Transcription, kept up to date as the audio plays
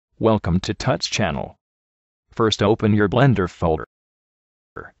Welcome to TutsChannel. First open your Blender folder.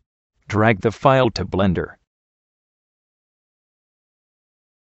 Drag the file to Blender.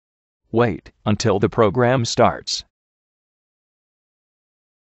 Wait until the program starts.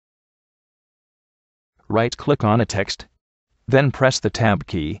 Right-click on a text, then press the Tab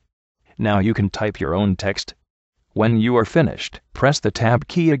key. Now you can type your own text. When you are finished, press the Tab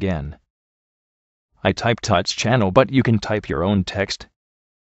key again. I type TutsChannel, but you can type your own text.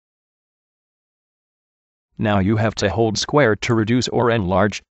 Now you have to hold square to reduce or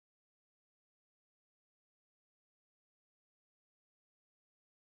enlarge.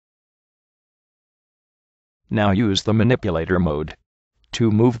 Now use the manipulator mode to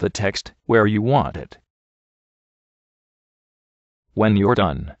move the text where you want it. When you're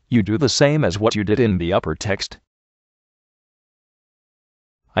done, you do the same as what you did in the upper text.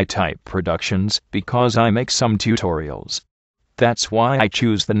 I type Productions because I make some tutorials. That's why I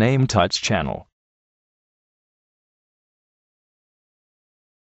choose the name TutsChannel.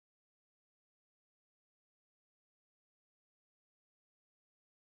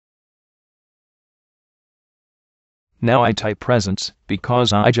 Now I type Presents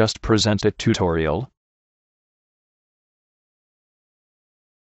because I just present a tutorial.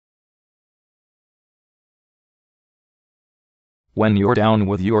 When you're done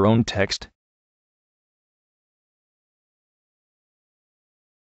with your own text,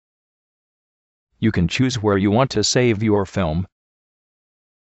 you can choose where you want to save your film.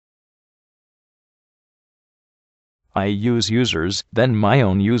 I use users, then my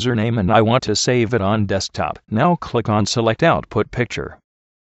own username, and I want to save it on desktop. Now click on Select Output Picture.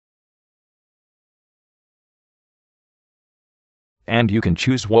 And you can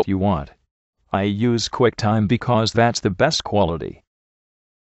choose what you want. I use QuickTime because that's the best quality.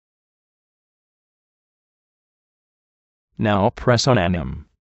 Now press on Anim.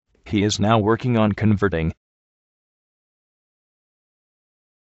 He is now working on converting.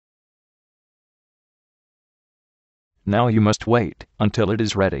 Now you must wait until it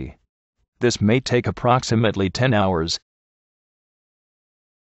is ready. This may take approximately 10 hours.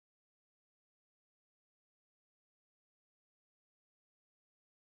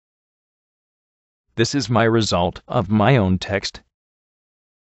 This is my result of my own text.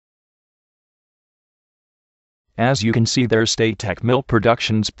 As you can see, there states TechMill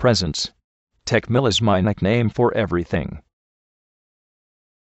Productions Presents. TechMill is my nickname for everything.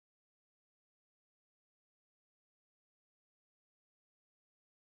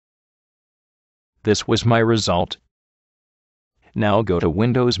 This was my result. Now go to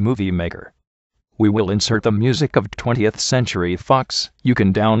Windows Movie Maker. We will insert the music of 20th Century Fox. You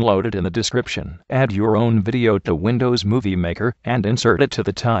can download it in the description. Add your own video to Windows Movie Maker and insert it to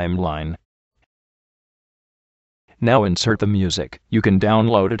the timeline. Now insert the music. You can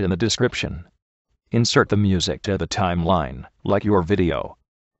download it in the description. Insert the music to the timeline, like your video.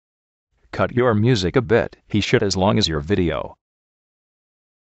 Cut your music a bit. He should as long as your video.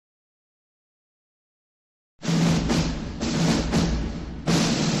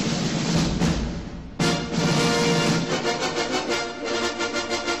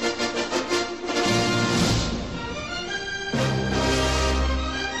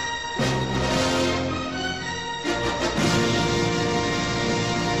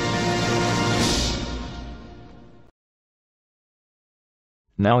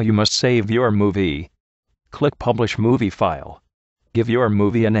 Now you must save your movie. Click Publish Movie File. Give your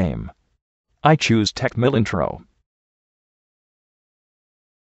movie a name. I choose TechMill Intro.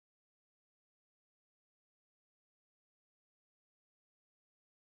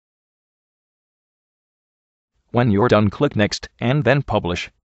 When you're done, click Next and then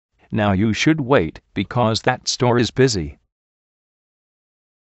Publish. Now you should wait because that store is busy.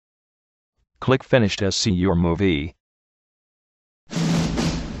 Click Finish to see your movie.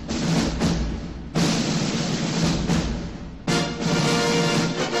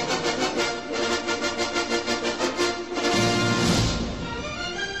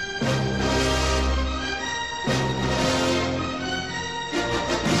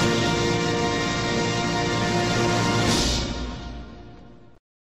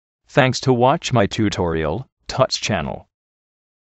 Thanks to watch my tutorial, TutsChannel.